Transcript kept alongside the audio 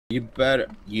You better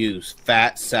use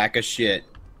fat sack of shit.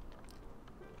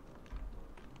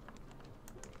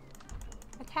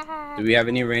 Attack. Do we have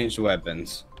any ranged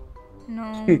weapons?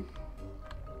 No.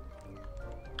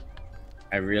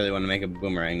 I really want to make a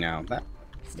boomerang now. That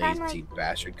Kinda lazy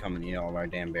bastard come and eat all of our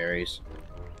damn berries.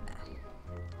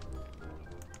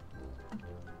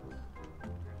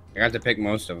 I got to pick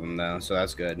most of them though, so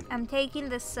that's good. I'm taking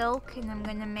the silk and I'm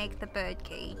gonna make the bird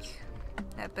cage.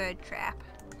 That bird trap.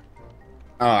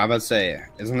 Oh, I was about to say,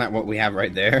 isn't that what we have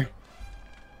right there?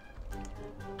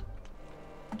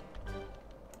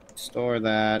 Store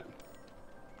that.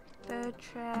 Bird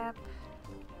trap.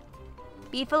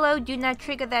 Beefalo, do not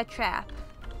trigger that trap.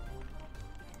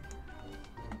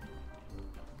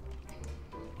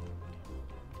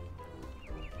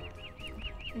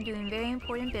 I'm doing very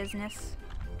important business.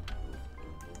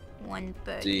 One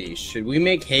bird. Let's see, should we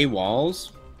make hay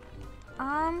walls?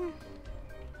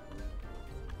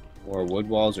 Or wood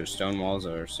walls or stone walls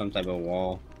or some type of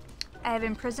wall? I have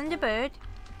imprisoned a bird.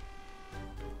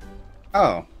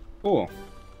 Oh, cool.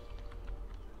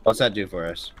 What's that do for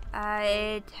us?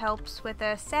 It helps with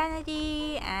our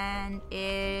sanity, and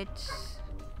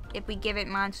if we give it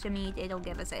monster meat, it'll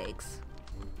give us eggs.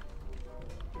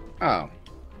 Oh,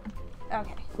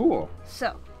 Okay. cool.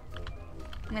 So,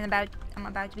 I'm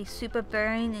about to be super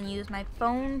burned and use my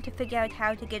phone to figure out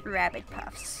how to get rabbit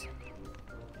puffs.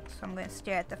 So I'm gonna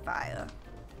stare at the fire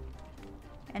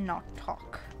and not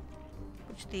talk,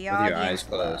 which the With your audience eyes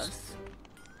closed. loves.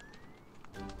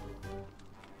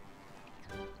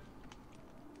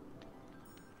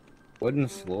 Wooden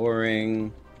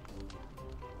flooring.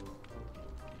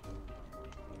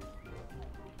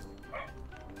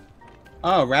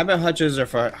 Oh, rabbit hutches are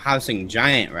for housing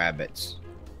giant rabbits.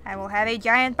 I will have a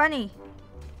giant bunny,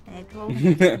 and it will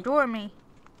adore me.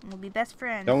 And we'll be best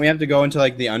friends. Don't we have to go into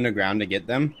like the underground to get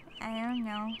them? I don't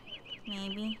know.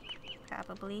 Maybe.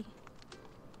 Probably.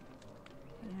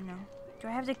 I don't know. Do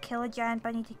I have to kill a giant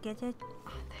bunny to get it?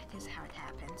 Oh, that is how it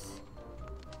happens.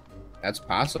 That's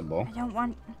possible. I don't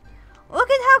want... Look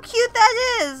at how cute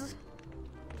that is!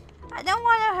 I don't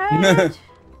want to hurt it.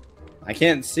 I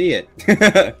can't see it.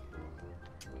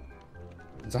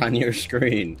 It's on your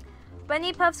screen.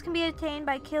 Bunny puffs can be obtained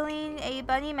by killing a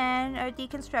bunny man or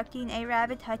deconstructing a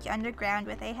rabbit hutch underground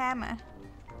with a hammer.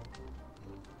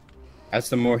 That's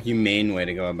the more humane way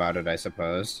to go about it, I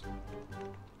suppose.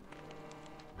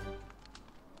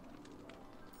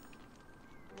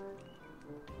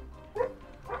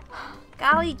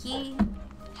 Golly gee,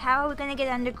 how are we gonna get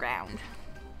underground?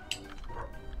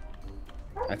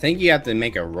 I think you have to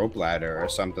make a rope ladder or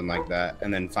something like that,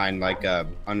 and then find like a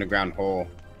underground hole.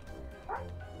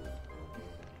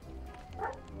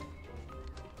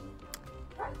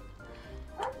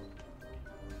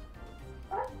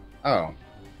 Oh,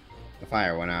 the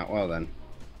fire went out. Well then.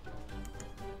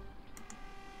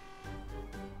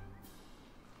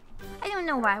 I don't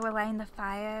know why we're lighting the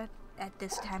fire at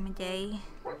this time of day.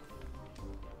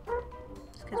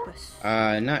 It's because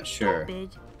we're Not sure.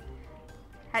 stupid.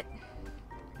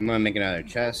 I'm gonna make another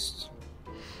chest.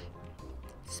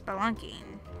 Spelunking.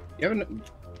 Do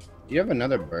you have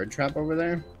another bird trap over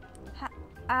there?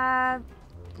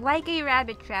 Like a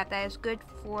rabbit trap that is good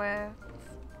for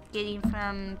getting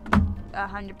from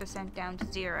 100% down to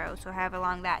 0, so however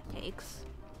long that takes.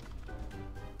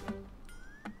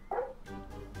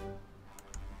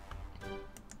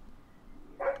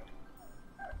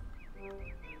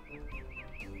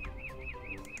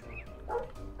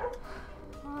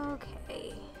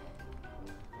 Okay.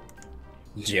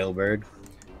 Jailbird.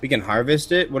 We can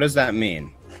harvest it? What does that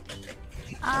mean?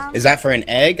 Um, Is that for an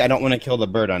egg? I don't want to kill the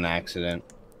bird on accident.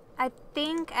 I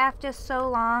think after so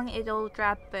long, it'll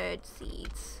drop bird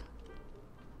seeds.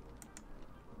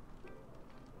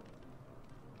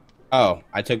 Oh,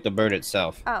 I took the bird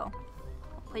itself. Oh,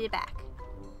 put it back.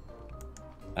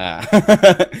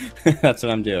 That's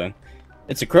what I'm doing.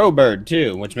 It's a crow bird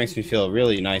too, which makes me feel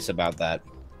really nice about that.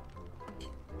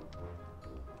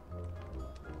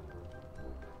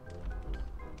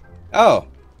 Oh,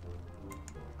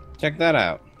 check that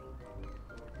out.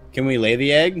 Can we lay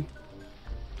the egg?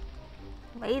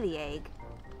 Lay the egg.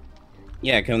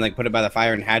 Yeah, can we like put it by the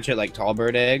fire and hatch it like tall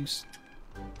bird eggs?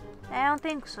 I don't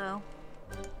think so.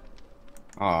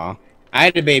 Aw. I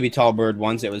had a baby tall bird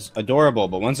once. It was adorable,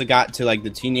 but once it got to like the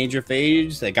teenager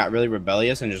phase, they got really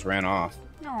rebellious and just ran off.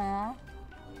 Aww.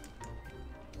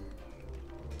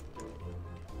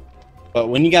 But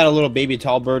when you got a little baby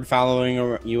tall bird following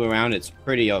you around, it's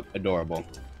pretty adorable.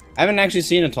 I haven't actually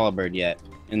seen a tall bird yet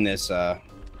in this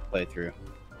playthrough.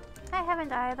 I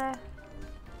haven't either.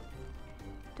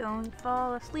 Don't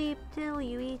fall asleep till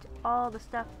you eat all the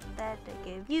stuff that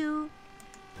they give you.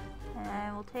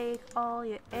 take all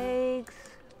your eggs.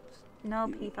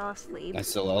 Nope, he fell asleep.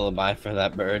 That's a lullaby for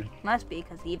that bird. Must be,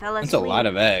 because he fell asleep. That's a lot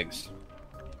of eggs.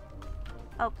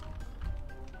 Oh.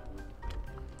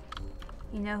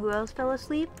 You know who else fell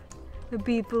asleep? The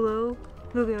beefalo.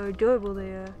 Look how adorable they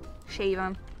are. Shave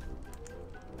them.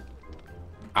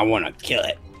 I want to kill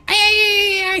it.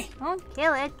 Don't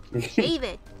kill it. Shave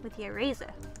it with your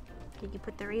razor. Did you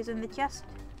put the razor in the chest?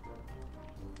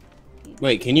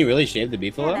 Wait, can you really shave the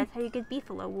beefalo? Yeah, that's how you get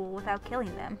beefalo wool without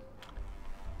killing them.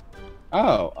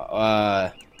 Oh,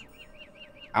 I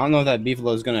don't know if that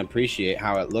beefalo is gonna appreciate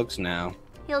how it looks now.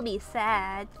 He'll be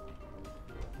sad,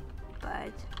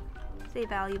 but it's a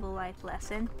valuable life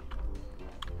lesson.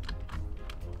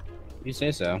 You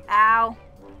say so. Ow.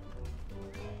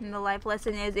 And the life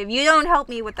lesson is, if you don't help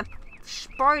me with the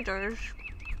spiders...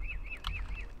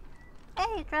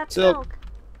 Hey, drop silk.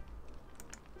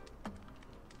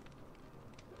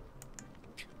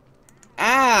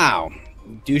 Ow!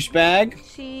 Douchebag.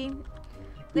 See?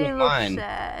 They look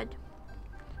sad.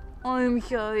 I'm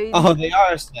sorry. Oh, they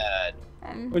are sad.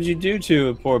 What'd you do to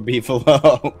a poor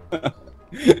beefalo?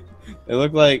 They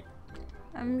look like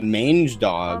mange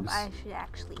dogs. I should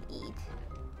actually eat.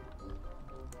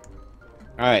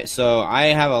 Alright, so I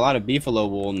have a lot of beefalo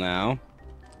wool now.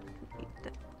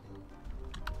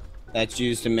 That's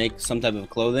used to make some type of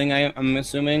clothing, I'm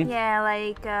assuming? Yeah,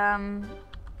 like,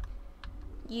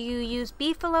 you use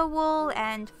beefalo wool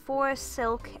and 4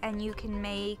 silk, and you can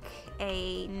make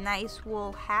a nice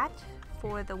wool hat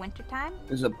for the wintertime.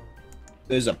 There's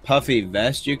a puffy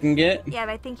vest you can get? Yeah,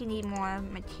 but I think you need more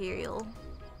material.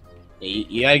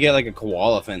 You gotta get like a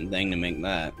koalefant thing to make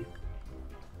that.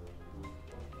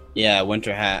 Yeah,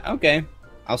 winter hat. Okay,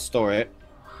 I'll store it.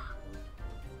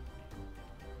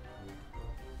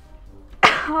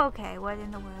 Okay, what in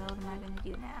the world am I gonna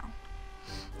do now?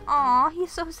 Aw,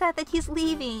 he's so sad that he's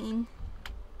leaving.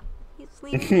 He's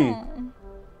leaving home.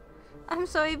 I'm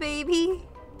sorry, baby.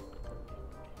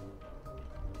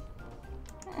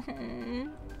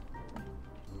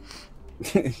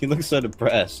 He looks so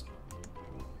depressed.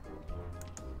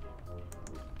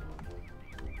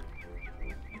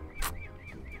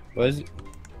 What is it?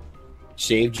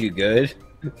 Shaved you good?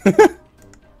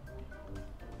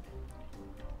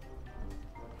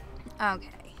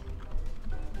 Okay.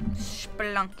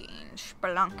 Spelunking.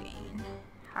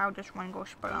 How does one go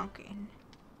spelunking?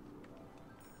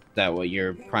 Is that what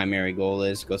your primary goal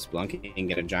is? Go spelunking and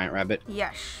get a giant rabbit?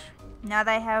 Yes. Now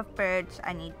that I have birds,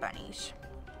 I need bunnies.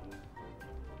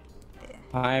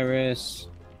 Iris.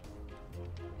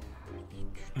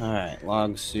 Alright,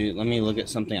 log suit. Let me look at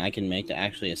something I can make to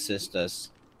actually assist us.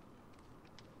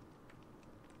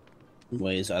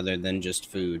 Ways other than just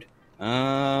food.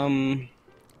 Yes,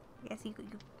 you could.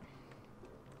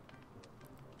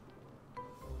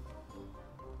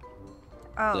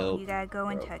 Oh, So, you gotta go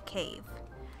into a cave.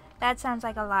 That sounds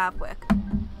like a lot of work.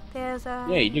 There's a...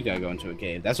 Yeah, you do gotta go into a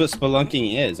cave. That's what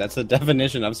spelunking is. That's the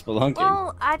definition of spelunking.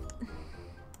 Well, I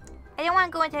don't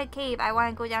want to go into a cave. I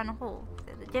want to go down a hole.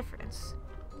 There's a difference.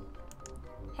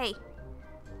 Hey.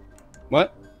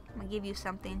 What? I'm gonna give you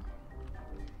something.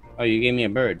 Oh, you gave me a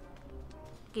bird.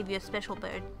 Give you a special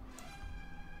bird.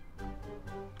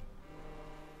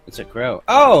 It's a crow.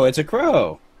 Oh, it's a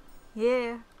crow!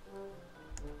 Yeah.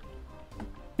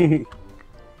 Okay.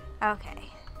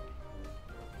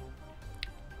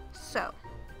 So,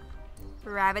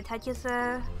 rabbit touches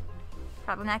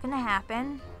probably not gonna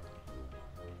happen.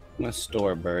 I'm gonna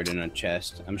store a bird in a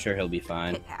chest. I'm sure he'll be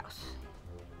fine. Pig house.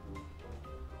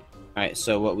 Alright,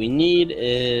 so what we need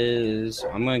is...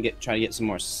 I'm gonna try to get some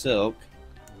more silk.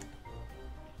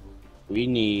 We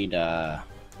need, I'm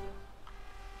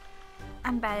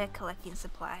bad at collecting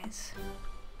supplies.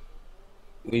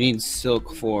 we need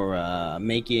silk for,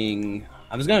 making...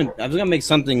 I was gonna make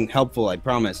something helpful, I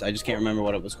promise. I just can't remember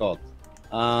what it was called.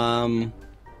 A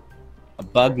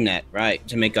bug net, right,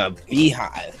 to make a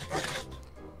beehive.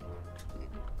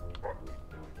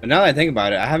 But now that I think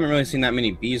about it, I haven't really seen that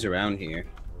many bees around here.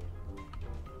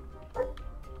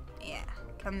 Yeah,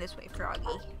 come this way, Froggy.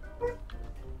 Are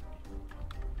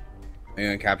you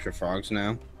gonna capture frogs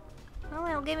now? Well,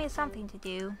 it'll give me something to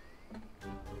do.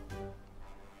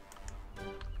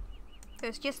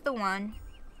 There's just the one.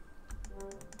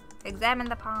 Examine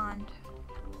the pond.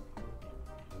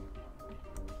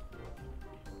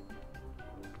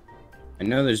 I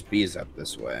know there's bees up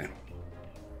this way.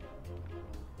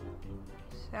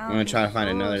 I'm gonna try to find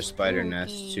another spider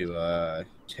nest to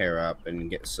tear up and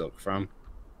get silk from.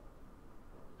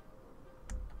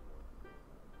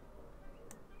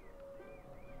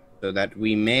 So that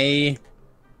we may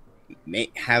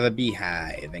have a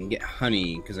beehive and get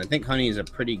honey, because I think honey is a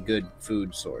pretty good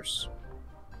food source.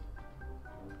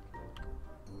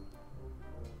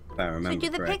 if I remember So do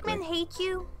the correctly. pigmen hate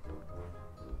you?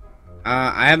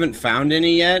 I haven't found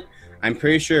any yet. I'm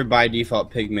pretty sure by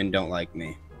default pigmen don't like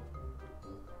me.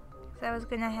 So I was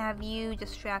gonna have you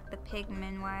distract the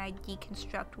pigmen while I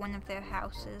deconstruct one of their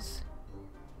houses.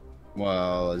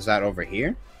 Well, is that over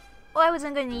here? Well, I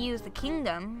wasn't gonna use the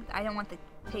kingdom. I don't want the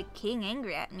pig king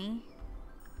angry at me.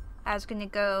 I was gonna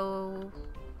go...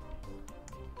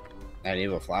 That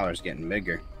evil flower's getting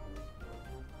bigger.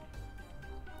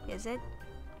 Is it?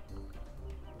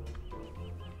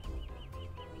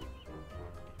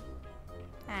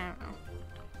 I don't know.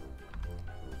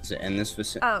 Is it in this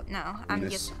vicinity? Oh, no. I'm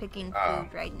just picking food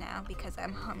right now because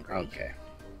I'm hungry. Okay.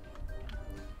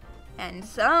 And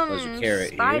some There's a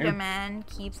carrot Spider-Man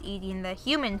keeps eating the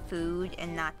human food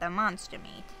and not the monster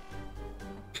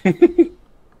meat.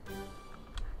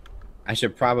 I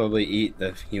should probably eat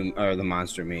the the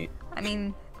monster meat. I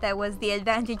mean, that was the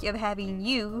advantage of having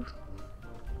you.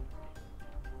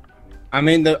 I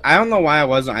mean, I don't know why I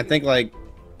wasn't. I think like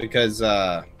because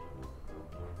I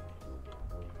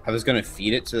was gonna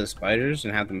feed it to the spiders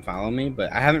and have them follow me,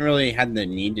 but I haven't really had the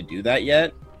need to do that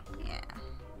yet. Yeah.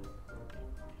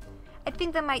 I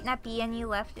think there might not be any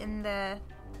left in the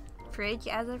fridge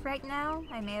as of right now.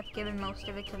 I may have given most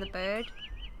of it to the bird.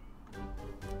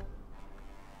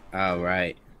 Oh,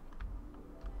 right.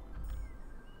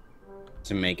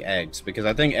 To make eggs, because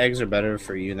I think eggs are better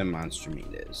for you than monster meat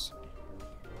is.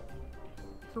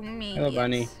 For me, Hello, yes.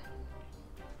 bunny.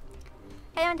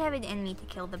 I don't have it in me to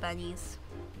kill the bunnies.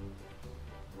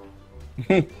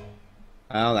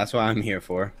 Well, that's what I'm here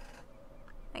for.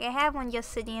 Like, I have one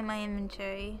just sitting in my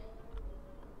inventory.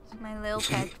 It's my little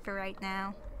pet for right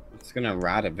now. It's gonna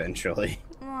rot eventually.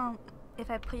 Well, if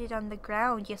I put it on the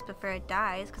ground just before it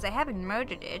dies, because I haven't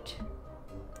murdered it.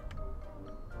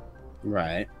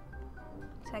 Right.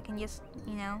 So I can just,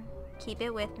 you know, keep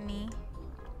it with me.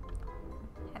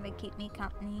 Have it keep me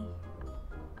company.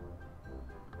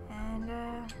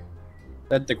 And,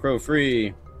 Set the crow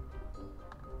free.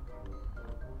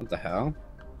 What the hell?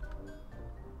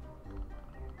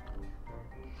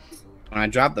 When I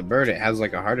drop the bird, it has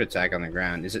like a heart attack on the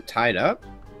ground. Is it tied up?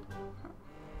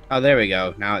 Oh, there we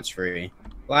go. Now it's free.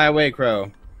 Fly away,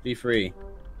 crow. Be free.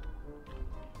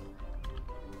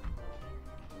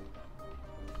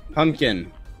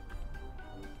 Pumpkin.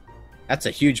 That's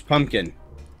a huge pumpkin.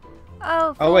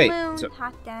 oh, full wait, moon. so-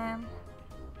 Hot damn.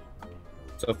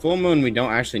 So full moon, we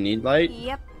don't actually need light?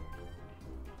 Yep.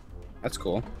 That's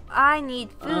cool. I need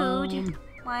food.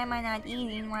 Why am I not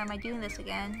eating? Why am I doing this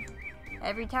again?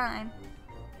 Every time.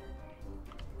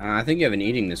 I think you have an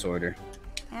eating disorder.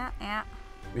 Yeah.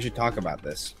 We should talk about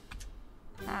this.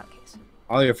 Okay,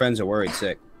 All your friends are worried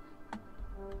sick.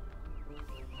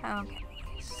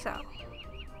 so.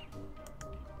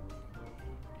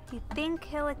 Do you think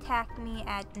he'll attack me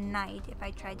at night if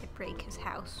I try to break his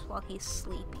house while he's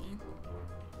sleeping?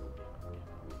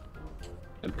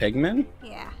 The pigmen?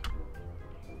 Yeah.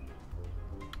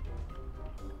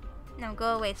 No,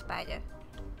 go away, spider.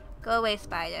 Go away,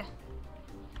 spider.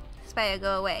 Spider,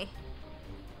 go away.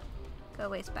 Go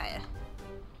away, spider.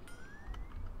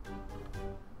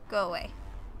 Go away.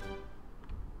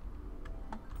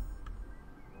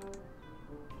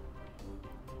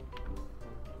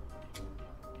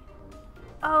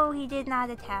 Oh, he did not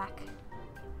attack.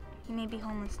 He may be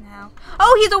homeless now.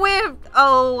 Oh, he's aware of...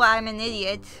 Oh, I'm an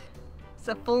idiot. It's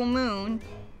a full moon.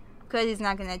 Because he's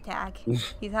not gonna attack.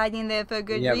 He's hiding there for a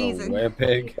good reason. You have a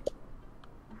werepig?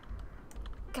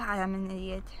 God, I'm an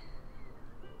idiot.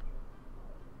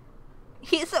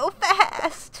 He's so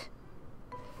fast!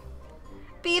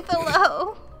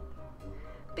 Beefalo!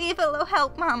 Beefalo,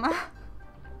 help Mama!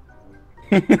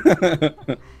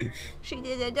 She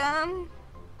did it,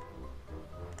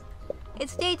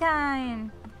 It's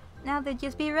daytime! Now they'd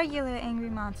just be regular angry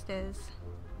monsters.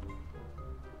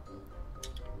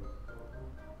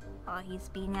 Oh, he's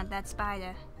beating up that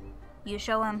spider. You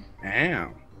show him.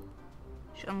 Ow.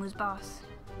 Show him who's boss.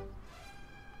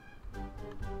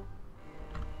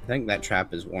 I think that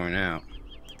trap is worn out.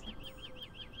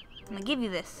 I'm gonna give you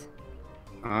this.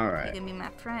 You're Alright. gonna be my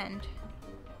friend.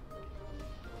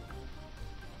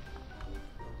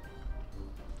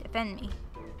 Defend me.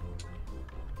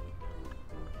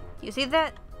 Do you see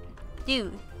that?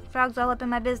 Dude, frog's all up in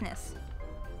my business.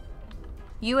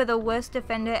 You are the worst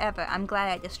defender ever. I'm glad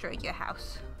I destroyed your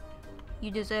house.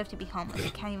 You deserve to be homeless.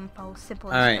 You can't even follow simple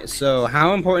Alright, instructions. so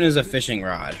how important is a fishing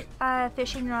rod?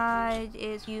 Fishing rod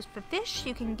is used for fish.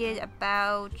 You can get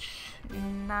about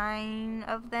 9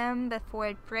 of them before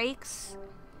it breaks.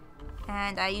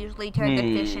 And I usually turn the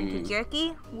fish into jerky,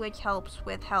 which helps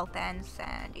with health and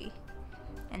sanity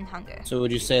and hunger. So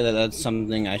would you say that that's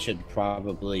something I should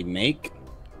probably make?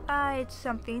 It's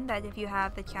something that if you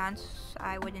have the chance,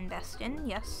 I would invest in,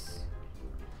 yes.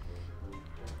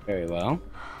 Very well.